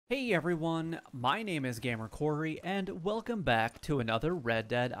Hey everyone, my name is Gamer Corey and welcome back to another Red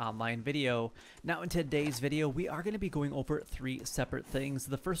Dead Online video. Now in today's video we are going to be going over three separate things.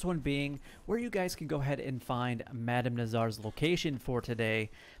 The first one being where you guys can go ahead and find Madame Nazar's location for today.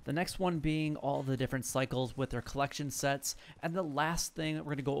 The next one being all the different cycles with their collection sets. And the last thing that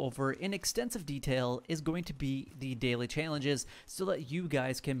we're going to go over in extensive detail is going to be the daily challenges so that you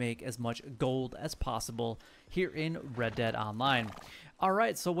guys can make as much gold as possible here in Red Dead Online.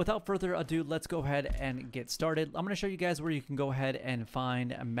 Alright, so without further ado, let's go ahead and get started. I'm going to show you guys where you can go ahead and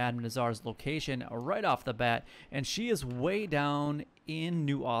find Madame Nazar's location right off the bat, and she is way down in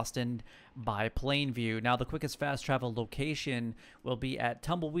New Austin by Plainview. Now the quickest fast travel location will be at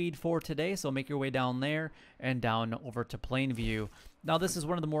Tumbleweed for today, so make your way down there and down over to Plainview. Now this is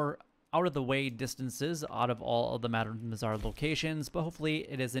one of the more out of the way distances out of all of the Madame Nazar locations, but hopefully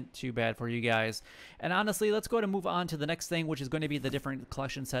it isn't too bad for you guys. And honestly, let's go ahead and move on to the next thing, which is going to be the different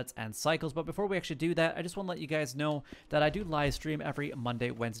collection sets and cycles. But before we actually do that, I just want to let you guys know that I do live stream every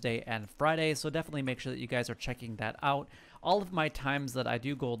Monday, Wednesday, and Friday, so definitely make sure that you guys are checking that out. All of my times that I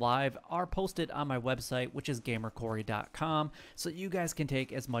do go live are posted on my website, which is gamercorey.com, so you guys can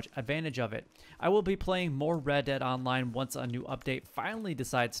take as much advantage of it. I will be playing more Red Dead Online once a new update finally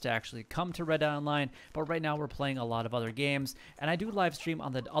decides to actually come to Red Dead Online, but right now we're playing a lot of other games, and I do live stream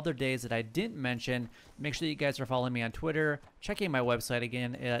on the other days that I didn't mention. Make sure that you guys are following me on Twitter, checking my website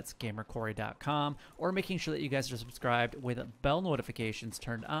again, it's gamercorey.com, or making sure that you guys are subscribed with bell notifications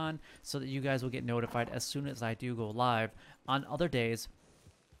turned on so that you guys will get notified as soon as I do go live. On other days,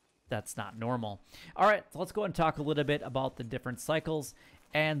 that's not normal. All right, so let's go and talk a little bit about the different cycles,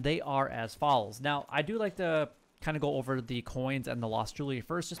 and they are as follows. Now, I do like to kind of go over the coins and the lost jewelry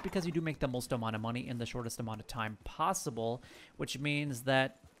first, just because you do make the most amount of money in the shortest amount of time possible, which means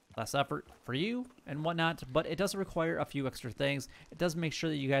that less effort for you and whatnot, but it does require a few extra things. It does make sure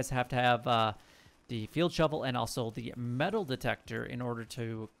that you guys have to have the field shovel and also the metal detector in order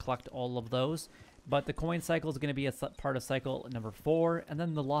to collect all of those. But the coin cycle is going to be a part of cycle number 4, and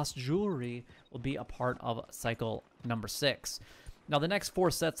then the lost jewelry will be a part of cycle number 6. Now, the next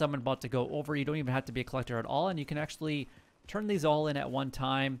 4 sets I'm about to go over, you don't even have to be a collector at all, and you can actually turn these all in at one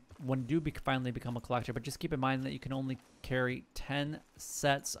time when you do finally become a collector. But just keep in mind that you can only carry 10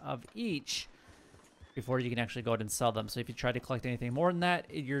 sets of each before you can actually go ahead and sell them. So if you try to collect anything more than that,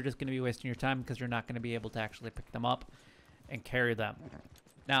 you're just going to be wasting your time because you're not going to be able to actually pick them up and carry them.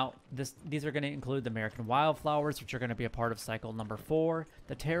 Now, these are going to include the American Wildflowers, which are going to be a part of cycle number 4,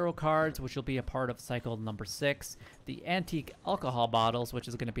 the tarot cards, which will be a part of cycle number 6, the antique alcohol bottles, which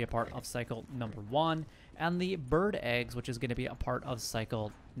is going to be a part of cycle number 1, and the bird eggs, which is going to be a part of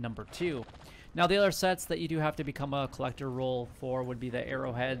cycle number 2. Now, the other sets that you do have to become a collector role for would be the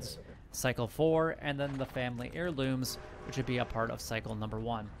arrowheads, cycle 4, and then the family heirlooms, which would be a part of cycle number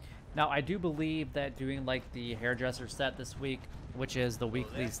 1. Now, I do believe that doing like the hairdresser set this week, which is the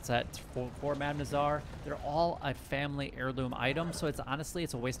weekly set for Madame Nazar, they're all a family heirloom item, so it's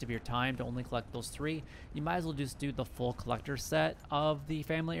a waste of your time to only collect those 3. You might as well just do the full collector set of the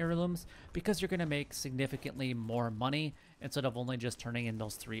family heirlooms because you're going to make significantly more money instead of only just turning in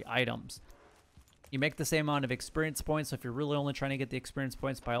those 3 items. You make the same amount of experience points, so if you're really only trying to get the experience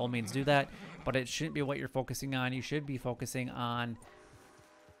points, by all means do that, but it shouldn't be what you're focusing on. You should be focusing on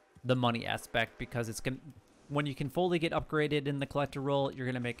the money aspect, because it's going when you can fully get upgraded in the collector role, you're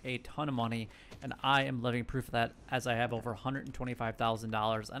going to make a ton of money, and I am living proof of that, as I have over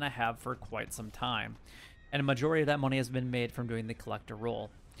 $125,000, and I have for quite some time, and a majority of that money has been made from doing the collector role.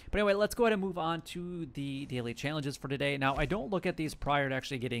 But anyway, let's go ahead and move on to the daily challenges for today. Now, I don't look at these prior to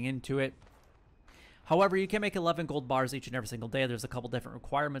actually getting into it. However, you can make 11 gold bars each and every single day. There's a couple different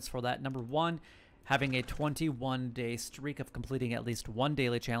requirements for that. Number 1, having a 21-day streak of completing at least 1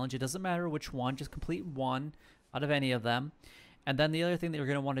 daily challenge. It doesn't matter which one, just complete 1 out of any of them. And then the other thing that you're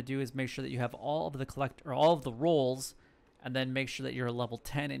going to want to do is make sure that you have all of the roles, and then make sure that you're a level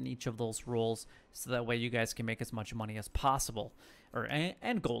 10 in each of those roles, so that way you guys can make as much money as possible,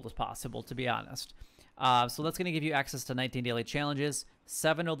 and gold as possible, to be honest. So that's going to give you access to 19 daily challenges.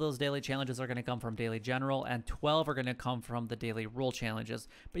 7 of those daily challenges are going to come from Daily General, and 12 are going to come from the Daily Role challenges.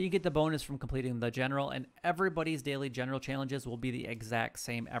 But you get the bonus from completing the General, and everybody's Daily General challenges will be the exact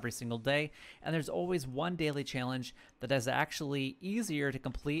same every single day. And there's always one daily challenge that is actually easier to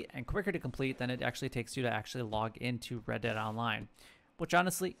complete and quicker to complete than it actually takes you to actually log into Red Dead Online, which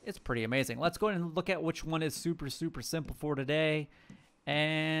honestly is pretty amazing. Let's go ahead and look at which one is super simple for today.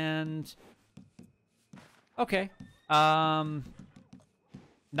 And okay,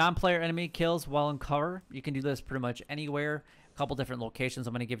 non-player enemy kills while in cover. You can do this pretty much anywhere. A couple different locations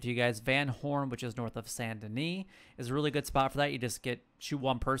I'm going to give to you guys. Van Horn, which is north of Saint Denis, is a really good spot for that. You just shoot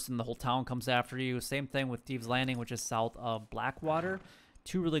one person, the whole town comes after you. Same thing with Thieves Landing, which is south of Blackwater.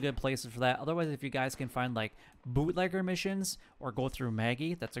 Two really good places for that. Otherwise, if you guys can find like bootlegger missions or go through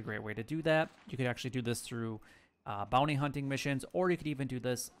Maggie, that's a great way to do that. You could actually do this through bounty hunting missions, or you could even do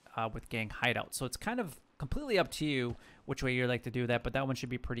this with gang hideout. So it's kind of completely up to you which way you like to do that, but that one should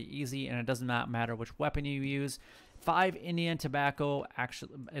be pretty easy, and it does not matter which weapon you use. 5 Indian tobacco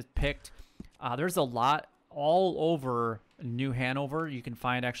actually is picked. There's a lot all over New Hanover. You can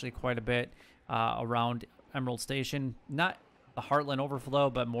find actually quite a bit around Emerald Station. Not the Heartland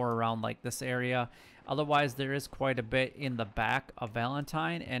Overflow, but more around like this area. Otherwise, there is quite a bit in the back of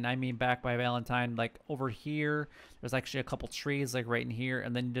Valentine, and I mean back by Valentine, like over here, there's actually a couple trees like right in here,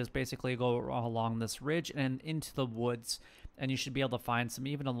 and then you just basically go along this ridge and into the woods, and you should be able to find some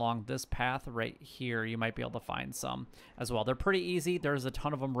even along this path right here. You might be able to find some as well. They're pretty easy. There's a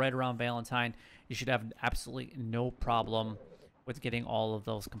ton of them right around Valentine. You should have absolutely no problem with getting all of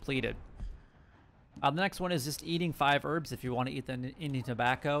those completed. The next one is just eating 5 herbs. If you want to eat the Indian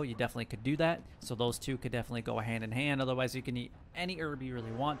tobacco, you definitely could do that. So those two could definitely go hand in hand. Otherwise, you can eat any herb you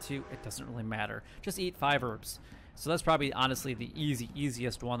really want to. It doesn't really matter. Just eat 5 herbs. So that's probably, honestly, the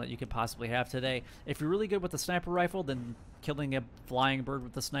easiest one that you could possibly have today. If you're really good with the sniper rifle, then killing a flying bird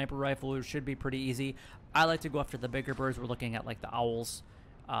with the sniper rifle should be pretty easy. I like to go after the bigger birds. We're looking at like the owls,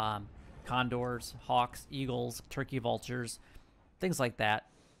 condors, hawks, eagles, turkey vultures, things like that.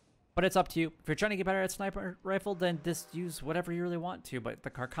 But it's up to you. If you're trying to get better at sniper rifle, then just use whatever you really want to. But the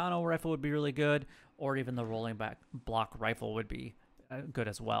Carcano rifle would be really good, or even the rolling back block rifle would be good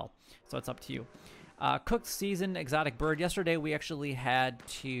as well. So it's up to you. Cooked seasoned exotic bird. Yesterday we actually had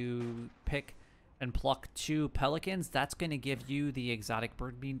to pick and pluck 2 pelicans. That's going to give you the exotic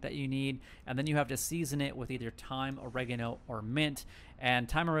bird meat that you need, and then you have to season it with either thyme, oregano, or mint. And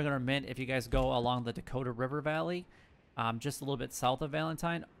thyme, oregano, or mint, if you guys go along the Dakota River Valley, just a little bit south of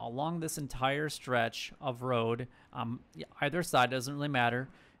Valentine, along this entire stretch of road, either side, doesn't really matter,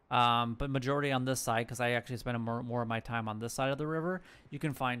 but majority on this side, because I actually spend more of my time on this side of the river, you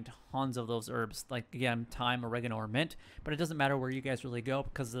can find tons of those herbs, like, again, thyme, oregano, or mint, but it doesn't matter where you guys really go,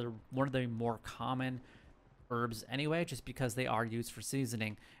 because they're one of the more common herbs anyway, just because they are used for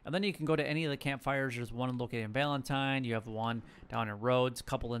seasoning. And then you can go to any of the campfires. There's one located in Valentine, you have one down in Rhodes,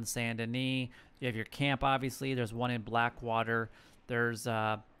 couple in Saint Denis, you have your camp, obviously, there's one in Blackwater, there's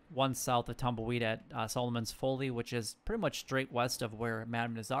one south of Tumbleweed at Solomon's Folly, which is pretty much straight west of where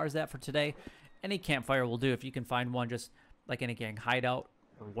Madame Nazar is at for today. Any campfire will do. If you can find one just like in a gang hideout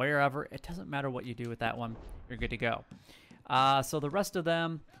or wherever, it doesn't matter what you do with that one, you're good to go. So the rest of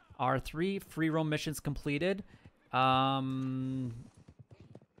them are 3 free roam missions completed.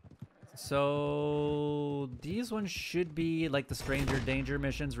 So these ones should be like the stranger danger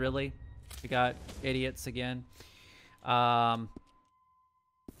missions, really. We got idiots again.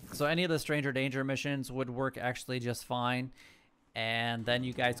 So any of the stranger danger missions would work actually just fine. And then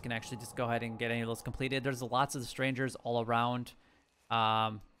you guys can actually just go ahead and get any of those completed. There's lots of strangers all around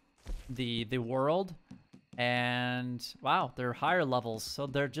the world. And wow, they're higher levels, so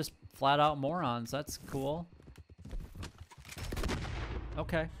they're just flat out morons. That's cool.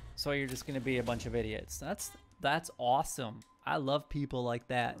 Okay, so you're just gonna be a bunch of idiots. That's awesome. I love people like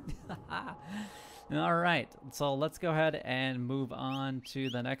that. All right, so let's go ahead and move on to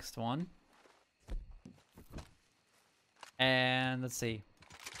the next one. And let's see.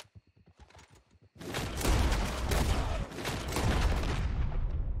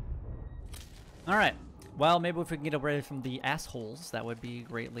 All right. Well, maybe if we can get away from the assholes, that would be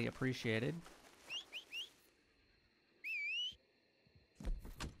greatly appreciated.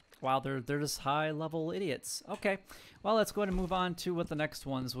 Wow, they're just high-level idiots. Okay, well, let's go ahead and move on to what the next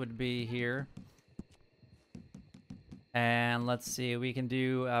ones would be here. And let's see, we can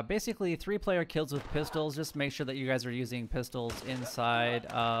do basically 3-player kills with pistols. Just make sure that you guys are using pistols inside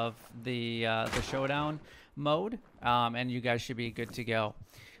of the showdown mode, and you guys should be good to go.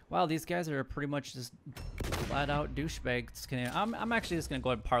 Wow, these guys are pretty much just flat-out douchebags. I'm actually just gonna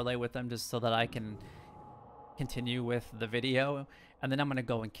go ahead and parlay with them just so that I can continue with the video, and then I'm gonna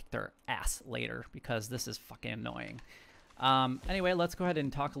go and kick their ass later because this is fucking annoying. Anyway, let's go ahead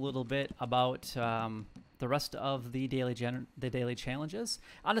and talk a little bit about the rest of the daily challenges.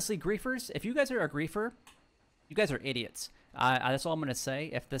 Honestly, griefers, if you guys are a griefer, you guys are idiots. That's all I'm gonna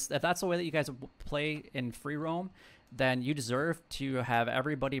say. If that's the way that you guys play in free roam, then you deserve to have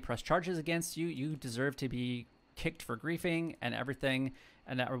everybody press charges against you. You deserve to be kicked for griefing and everything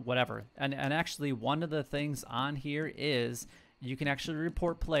and whatever. And actually, one of the things on here is you can actually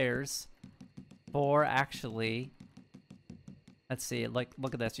report players for actually Let's see, like,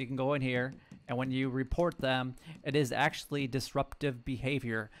 look at this. You can go in here, and when you report them, it is actually disruptive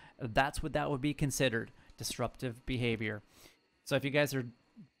behavior. That's what that would be considered, disruptive behavior. So if you guys are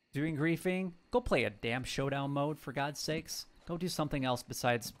doing griefing, go play a damn showdown mode, for God's sakes. Go do something else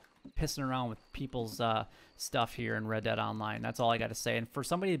besides pissing around with people's stuff here in Red Dead Online. That's all I got to say. And for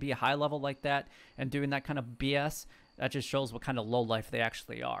somebody to be a high level like that and doing that kind of BS, that just shows what kind of low life they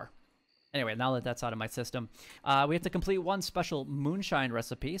actually are. Anyway, now that that's out of my system, we have to complete one special moonshine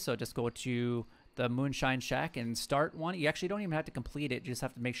recipe. So just go to the Moonshine Shack and start one. You actually don't even have to complete it. You just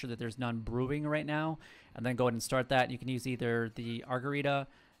have to make sure that there's none brewing right now. And then go ahead and start that. You can use either the Argarita,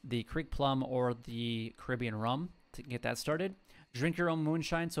 the Creek Plum, or the Caribbean Rum to get that started. Drink your own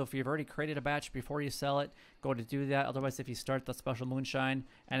moonshine. So if you've already created a batch before you sell it, go to do that. Otherwise, if you start the special moonshine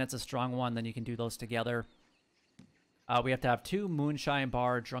and it's a strong one, then you can do those together. We have to have 2 moonshine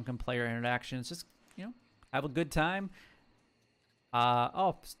bar drunken player interactions. Just, you know, have a good time.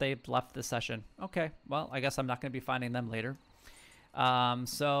 Oh, they left the session. Okay, well, I guess I'm not going to be finding them later.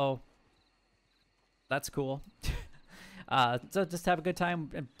 So that's cool. So just have a good time,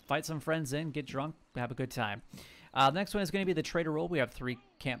 invite some friends in, get drunk, have a good time. The next one is going to be the trader role. We have 3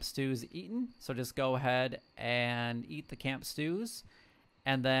 camp stews eaten. So just go ahead and eat the camp stews.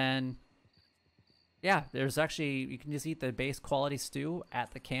 And then, yeah, there's actually, you can just eat the base quality stew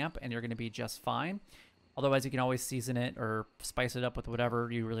at the camp and you're going to be just fine. Otherwise, you can always season it or spice it up with whatever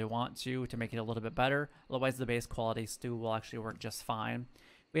you really want to make it a little bit better. Otherwise, the base quality stew will actually work just fine.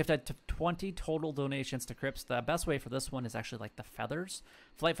 We have to have 20 total donations to Crypts. The best way for this one is actually like the feathers.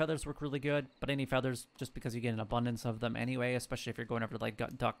 Flight feathers work really good, but any feathers, just because you get an abundance of them anyway, especially if you're going over to like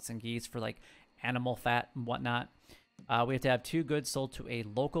ducks and geese for like animal fat and whatnot. We have to have 2 goods sold to a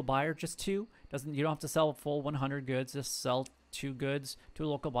local buyer, just 2. You don't have to sell full 100 goods, just sell 2 goods to a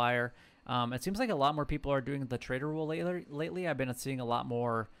local buyer. It seems like a lot more people are doing the trader rule lately. I've been seeing a lot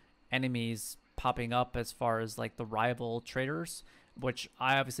more enemies popping up as far as like the rival traders, which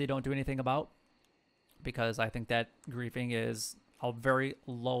I obviously don't do anything about because I think that griefing is a very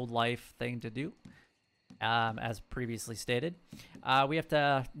low life thing to do, as previously stated. We have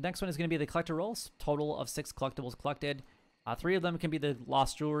to, next one is going to be the collector rolls. Total of 6 collectibles collected. 3 of them can be the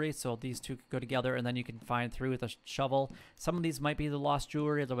lost jewelry, so these 2 could go together, and then you can find through with a shovel. Some of these might be the lost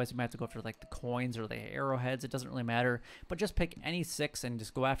jewelry, otherwise you might have to go for like the coins or the arrowheads. It doesn't really matter, but just pick any 6 and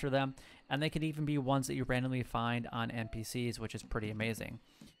just go after them. And they can even be ones that you randomly find on NPCs, which is pretty amazing.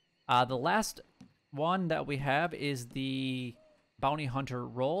 The last one that we have is the bounty hunter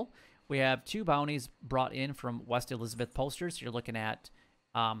role. We have 2 bounties brought in from West Elizabeth posters. You're looking at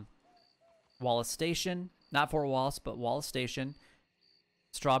Wallace Station. Not Fort Wallace, but Wallace Station,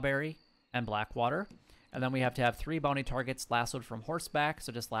 Strawberry, and Blackwater. And then we have to have 3 bounty targets lassoed from horseback.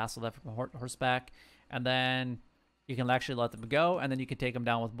 So just lasso them from horseback. And then you can actually let them go. And then you can take them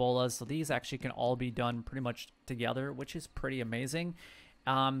down with bolas. So these actually can all be done pretty much together, which is pretty amazing.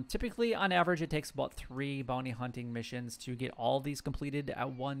 Typically, on average, it takes about 3 bounty hunting missions to get all of these completed at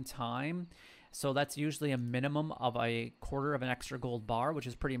one time. So that's usually a minimum of a quarter of an extra gold bar, which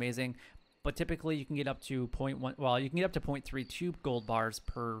is pretty amazing. But typically you can get up to 0.1, well, you can get up to 0.32 gold bars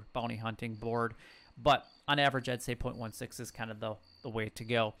per bounty hunting board. But on average, I'd say 0.16 is kind of the way to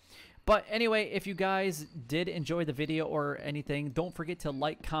go. But anyway, if you guys did enjoy the video or anything, don't forget to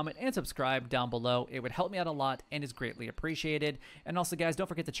like, comment, and subscribe down below. It would help me out a lot and is greatly appreciated. And also, guys, don't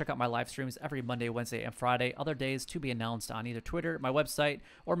forget to check out my live streams every Monday, Wednesday, and Friday. Other days to be announced on either Twitter, my website,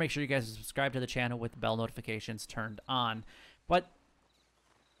 or make sure you guys subscribe to the channel with bell notifications turned on. But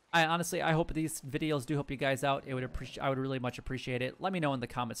I hope these videos do help you guys out. I would really much appreciate it. Let me know in the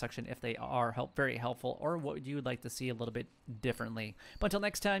comment section if they are very helpful or what you would like to see a little bit differently. But until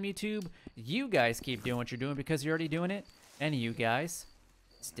next time, YouTube, you guys keep doing what you're doing because you're already doing it. And you guys,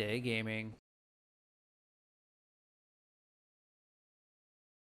 stay gaming.